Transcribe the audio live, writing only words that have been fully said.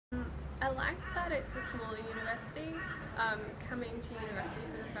like that it's a smaller university. Coming to university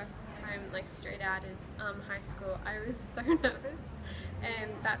for the first time, like straight out of high school, I was so nervous,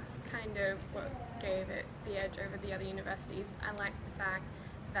 and that's kind of what gave it the edge over the other universities. I like the fact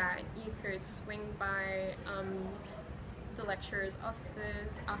that you could swing by the lecturers'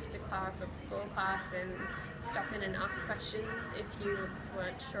 offices after class or before class and stop in and ask questions if you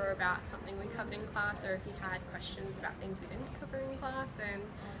weren't sure about something we covered in class, or if you had questions about things we didn't cover in class. And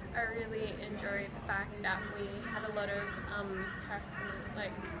I really enjoyed the fact that we had a lot of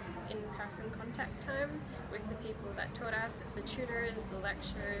in-person contact time with the people that taught us, the tutors, the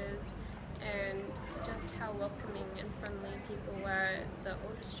lecturers, and just how welcoming and friendly people were, the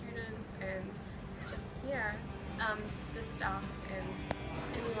older students, and just, yeah, the staff and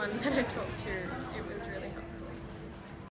anyone that I talked to. It was really helpful.